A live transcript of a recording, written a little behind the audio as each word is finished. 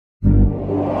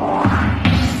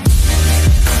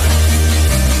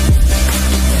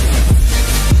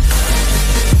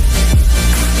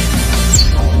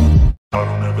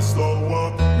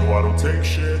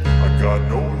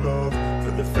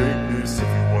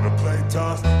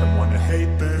tough and wanna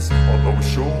hate this, I'll always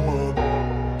show up.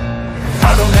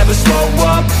 I don't ever slow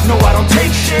up, no I don't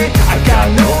take shit. I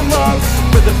got no love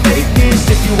for the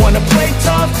fakeness. If you wanna play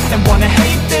tough and wanna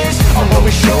hate this, I'll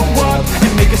always show up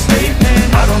and make a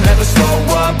statement. I don't ever slow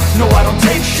up, no I don't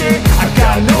take shit. I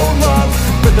got no love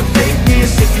for the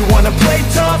fakeness. If you wanna play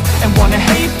tough and wanna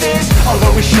hate this, I'll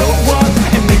always show up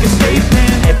and make a statement.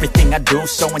 Everything I do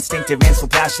so instinctive and so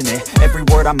passionate. Every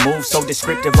word I move so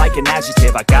descriptive like an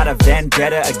adjective. I got a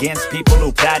vendetta against people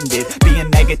who patented being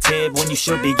negative when you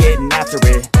should be getting after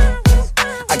it.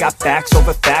 I got facts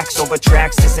over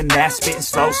tracks, this and that. Spitting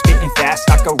slow, spitting fast.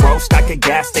 I could roast, I could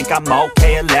gas. Think I'm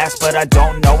okay at last, but I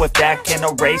don't know if that can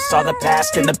erase all the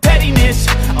past. And the pettiness,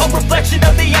 a reflection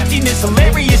of the emptiness.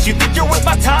 Hilarious, you think you're worth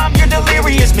my time, you're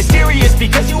delirious. Mysterious,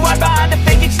 because you hide behind a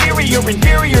fake exterior.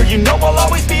 Inferior, you know I'll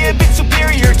always be a bit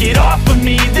superior. Get off of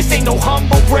me, this ain't no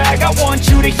humble brag. I want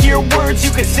you to hear words,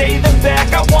 you can say them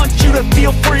back. I want you to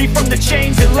feel free from the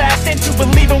chains at last, and to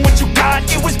believe in what you got,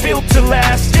 it was built to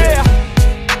last, yeah.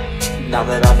 Now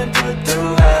that I've been put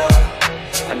through hell,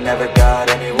 I never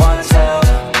got anyone's help.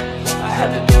 I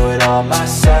had to do it all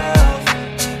myself.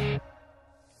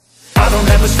 I don't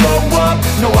ever slow up,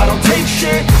 no I don't take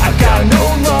shit. I got no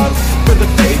love for the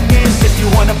fakeness. If you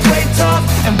wanna play tough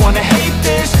and wanna hate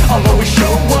this, I'll always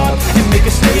show up and make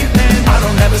a statement. I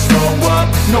don't ever slow up,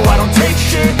 no I don't take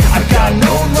shit. I got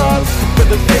no love for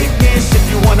the fakeness. If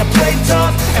you wanna play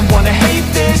tough and wanna hate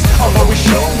this, I'll always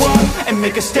show up and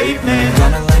make a statement.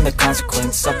 Gonna learn the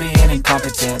consequence of being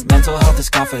incompetent. Mental health is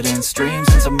confidence, dreams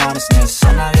into modestness.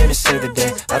 I'm not here to save the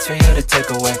day, that's for you to take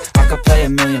away. I could play a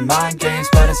million mind games,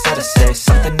 but instead I say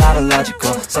something not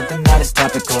illogical, something that is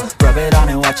topical. Rub it on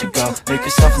and watch it go, make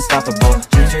yourself unstoppable.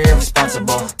 Dreams are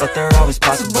irresponsible, but they're always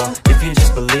possible. If you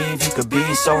just believe, you could be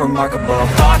so remarkable.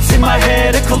 Thoughts in my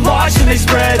head, a collage and they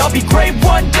spread. I'll be great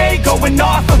one day, going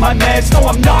off of my meds. No,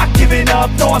 I'm not giving up,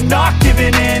 no, I'm not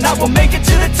giving in. I will make it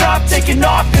to the top, taking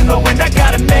off in the wind. I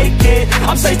gotta make it,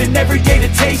 I'm saving every day to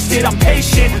taste it. I'm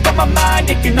patient, but my mind,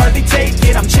 it can hardly take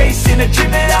it. I'm chasing a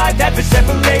dream that I've had for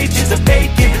several ages. A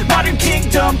vacant, modern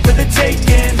kingdom for the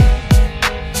taking.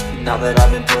 Now that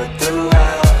I've been put through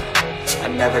hell, I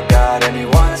never got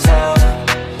anyone's help.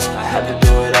 I had to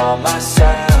do it all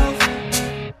myself.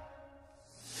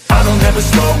 I don't ever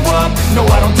slow up, no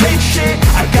I don't take shit.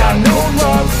 I got no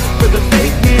love for the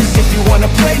fakeness. If you wanna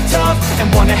play tough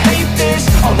and wanna hate this,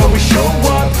 I'll always show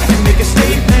up and make a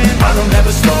statement. I don't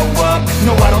ever slow up,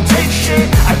 no I don't take shit.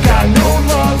 I got no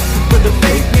love for the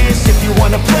fakeness. If you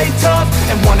wanna play tough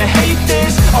and wanna hate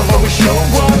this, I'll always show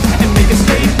up and make a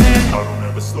statement. I don't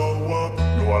ever slow up,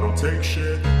 no I don't take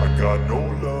shit. I got no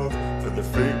love for the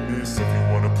fakeness. If you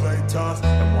wanna play tough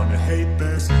and wanna hate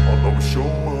this, I'll always show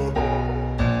up.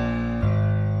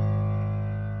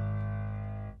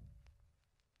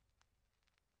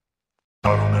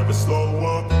 I don't ever slow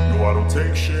up, no I don't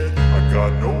take shit. I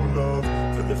got no love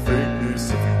for the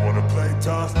fakeness. If you wanna play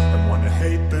tough and wanna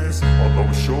hate this, I'll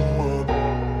always show up.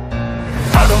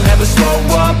 I don't ever slow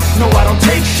up, no I don't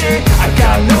take shit. I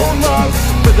got no love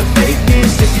for the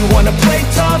fakeness. If you wanna play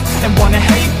tough and wanna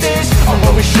hate this, I'll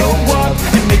always show up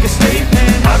and make a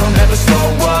statement. I don't ever slow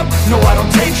up, no I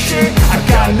don't take shit. I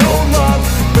got no love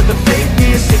for the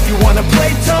fakeness. If you wanna play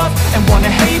tough and wanna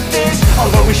hate this,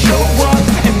 I'll always show up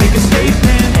and make a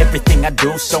statement. Everything I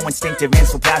do so instinctive and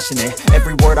so passionate.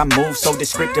 Every word I move so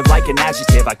descriptive like an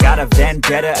adjective. I got a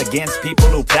vendetta against people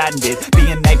who patented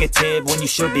being negative when you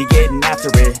should be getting after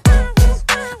it.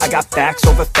 I got facts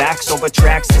over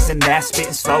tracks, this and that.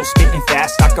 Spitting slow, spitting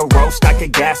fast. I could roast, I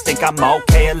could gas. Think I'm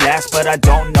okay at last, but I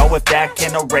don't know if that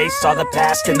can erase all the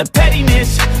past. And the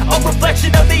pettiness, a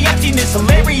reflection of the emptiness.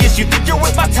 Hilarious, you think you're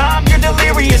worth my time, you're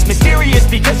delirious. Mysterious,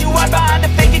 because you hide behind a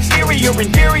fake exterior.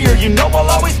 Inferior, you know I'll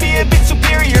always be a bit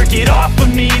superior. Get off of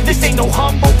me, this ain't no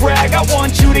humble brag. I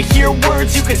want you to hear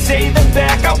words, you can say them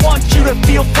back. I want you to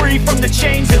feel free from the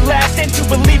chains at last, and to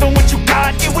believe in what you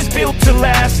got, it was built to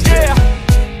last, yeah.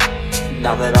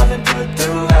 Now that I've been put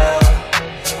through hell,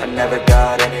 I never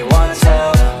got anyone's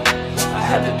help. I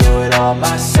had to do it all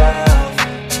myself.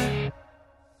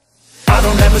 I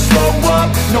don't ever slow up,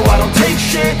 no I don't take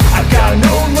shit. I got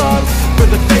no love for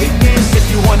the fakeness. If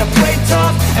you wanna play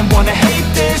tough and wanna hate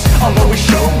this, I'll always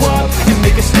show up and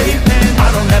make a statement.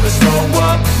 I don't ever slow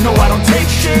up, no I don't take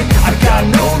shit. I got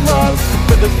no love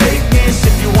for the fakeness.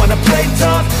 If you wanna play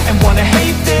tough and wanna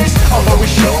hate this, I'll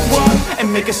always show up and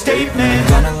and make a statement.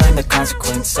 Gonna learn the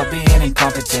consequence of being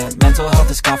incompetent. Mental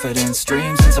health is confidence,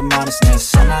 dreams into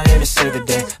modestness. I'm not here to save the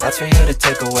day, that's for you to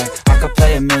take away. I could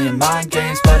play a million mind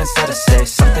games, but instead I say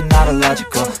something not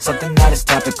illogical, something that is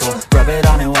topical. Rub it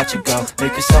on and watch it go,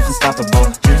 make yourself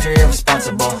unstoppable. Dreams are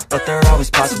irresponsible, but they're always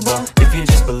possible. If you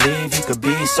just believe, you could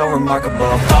be so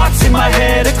remarkable. Thoughts in my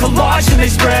head, a collage and they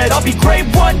spread. I'll be great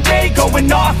one day,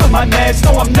 going off of my meds.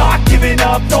 No, I'm not giving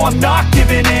up, no, I'm not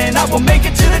giving in. I will make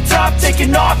it to the top,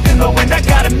 taking off in the wind. I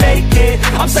gotta make it,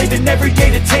 I'm saving every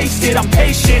day to taste it. I'm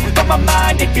patient, but my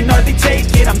mind, it can hardly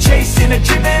take it. I'm chasing a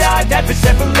dream that I've had for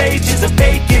several ages. A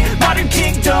vacant, modern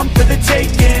kingdom for the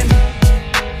taking.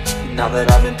 Now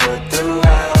that I've been put through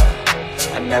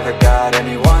hell, I never got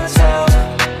anyone's help.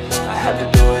 I had to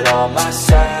do it all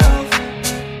myself.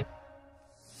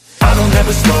 I don't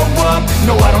ever slow up,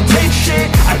 no I don't take shit.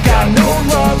 I got no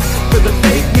love for the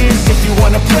fakeness. If you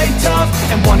wanna play tough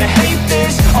and wanna hate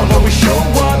this, I'll always show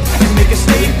up and make a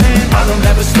statement. I don't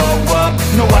ever slow up,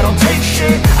 no I don't take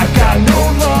shit. I got no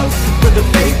love for the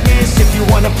fakeness. If you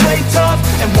wanna play tough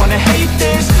and wanna hate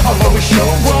this, I'll always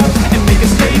show up and make a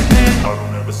statement. I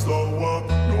don't ever slow up,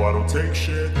 no I don't take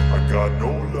shit. I got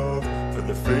no love for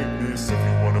the fakeness. If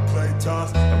you wanna play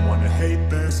tough and wanna hate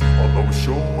this, I'll always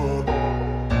show up.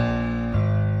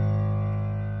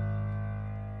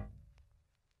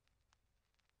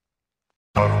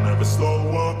 I don't ever slow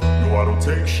up, no I don't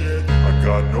take shit. I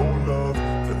got no love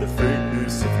for the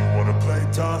fakeness. If you wanna play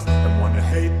tough and wanna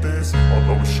hate this,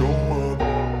 I'll always show up.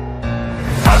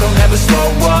 I don't ever slow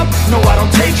up, no I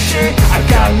don't take shit. I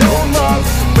got no love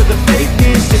for the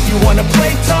fakeness. If you wanna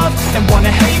play tough and wanna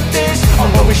hate this,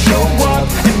 I'll always show up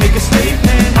and make a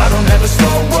statement. I don't ever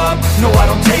slow up, no I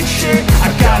don't take shit. I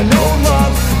got no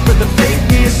love for the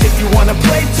fakeness. If you wanna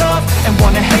play tough and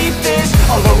wanna hate this,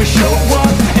 I'll always show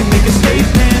up and make a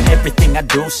statement. Everything I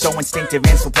do so instinctive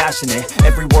and so passionate.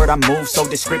 Every word I move so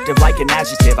descriptive like an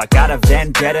adjective. I got a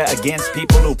vendetta against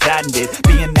people who patented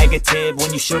being negative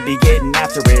when you should be getting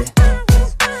after it.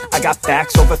 I got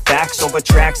facts over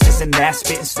tracks, this and that.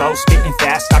 Spitting slow, spitting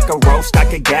fast. I could roast, I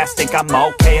could gas. Think I'm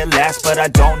okay at last, but I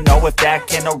don't know if that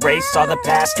can erase all the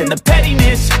past. And the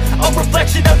pettiness, a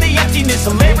reflection of the emptiness.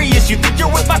 Hilarious, you think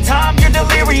you're worth my time, you're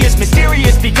delirious.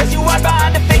 Mysterious, because you hide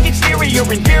behind a fake exterior.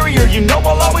 Inferior, you know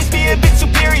I'll always be a bit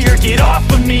superior. Get off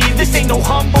of me, this ain't no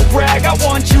humble brag. I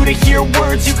want you to hear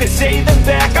words, you can say them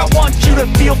back. I want you to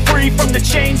feel free from the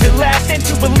chains at last, and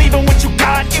to believe in what you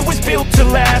got, it was built to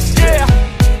last, yeah.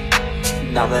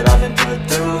 Now that I've been put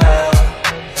through hell,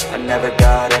 I never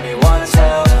got anyone's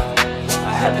help.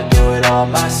 I had to do it all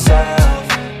myself.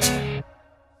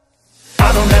 I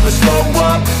don't ever slow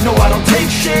up, no I don't take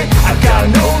shit. I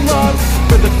got no love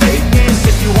for the fakeness.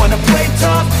 If you wanna play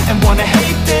tough and wanna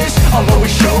hate this, I'll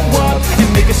always show up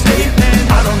and make a statement.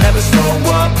 I don't ever slow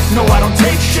up, no I don't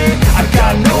take shit. I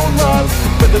got no love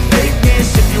for the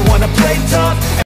fakeness. If you wanna play tough